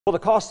Well, the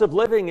cost of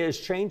living is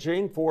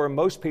changing for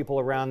most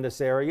people around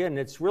this area, and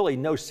it's really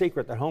no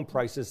secret that home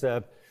prices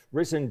have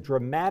risen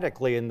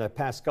dramatically in the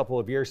past couple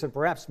of years, and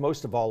perhaps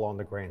most of all on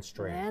the Grand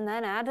Strand. And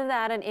then add to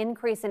that an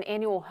increase in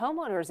annual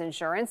homeowners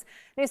insurance.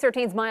 News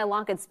 13's Maya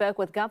Lockett spoke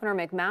with Governor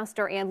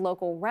McMaster and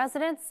local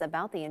residents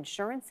about the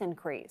insurance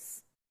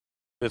increase.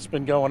 It's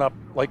been going up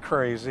like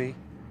crazy,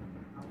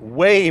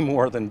 way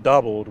more than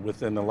doubled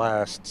within the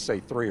last, say,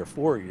 3 or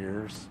 4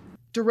 years.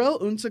 Darrell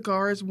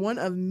Unsagar is one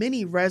of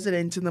many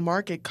residents in the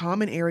Market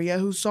Common area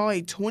who saw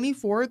a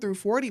 24 through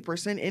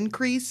 40%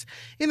 increase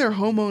in their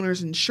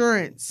homeowners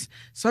insurance.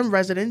 Some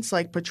residents,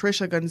 like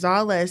Patricia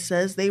Gonzalez,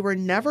 says they were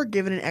never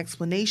given an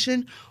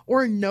explanation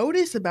or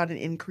notice about an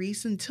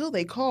increase until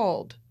they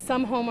called.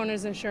 Some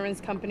homeowners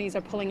insurance companies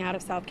are pulling out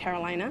of South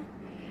Carolina,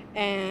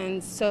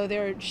 and so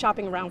they're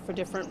shopping around for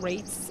different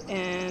rates,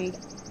 and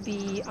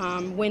the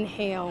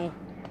wind-hail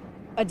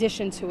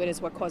addition to it is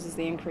what causes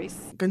the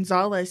increase.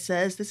 Gonzalez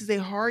says this is a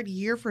hard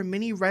year for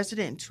many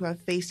residents who have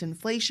faced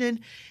inflation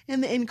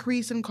and the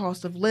increase in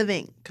cost of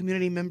living.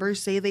 Community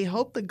members say they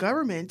hope the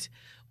government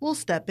will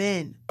step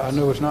in. I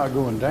know it's not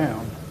going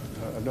down.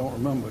 I don't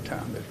remember a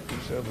time that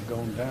it's ever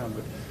gone down,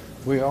 but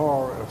we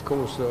are, of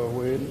course,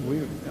 we're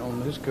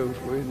on this coast,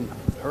 we're in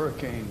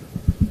hurricane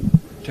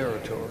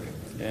territory,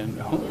 and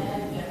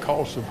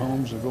costs of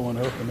homes are going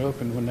up,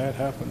 and when that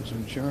happens,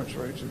 insurance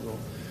rates will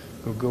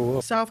go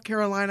up. South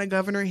Carolina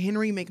Governor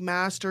Henry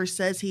McMaster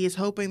says he is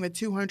hoping the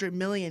 $200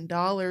 million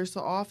the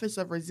Office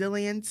of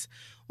Resilience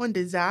on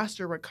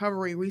Disaster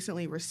Recovery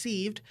recently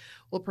received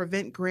will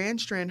prevent Grand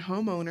Strand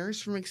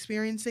homeowners from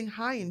experiencing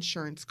high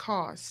insurance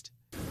costs.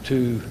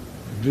 To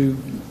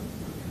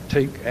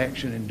take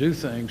action and do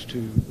things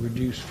to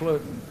reduce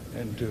flooding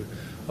and to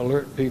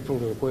alert people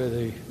to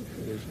where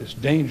it's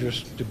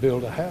dangerous to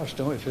build a house.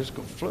 If it's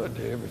going to flood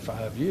there every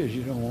 5 years,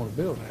 you don't want to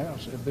build a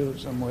house. They'll build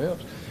it somewhere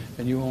else,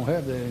 and you won't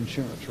have that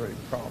insurance rate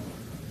problem.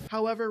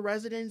 However,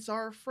 residents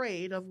are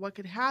afraid of what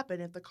could happen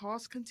if the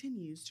cost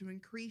continues to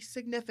increase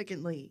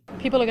significantly.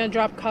 People are going to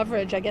drop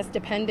coverage, I guess,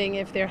 depending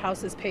if their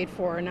house is paid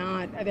for or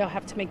not. They'll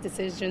have to make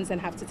decisions and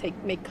have to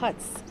make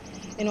cuts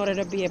in order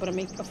to be able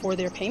to afford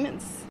their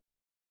payments.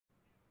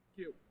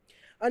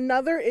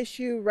 Another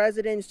issue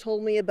residents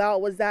told me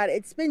about was that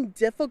it's been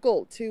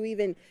difficult to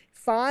even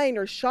find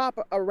or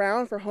shop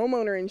around for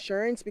homeowner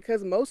insurance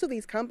because most of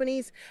these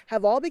companies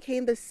have all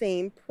become the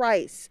same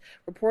price.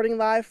 Reporting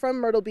live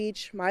from Myrtle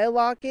Beach, Maya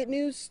Lockett,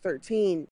 News 13.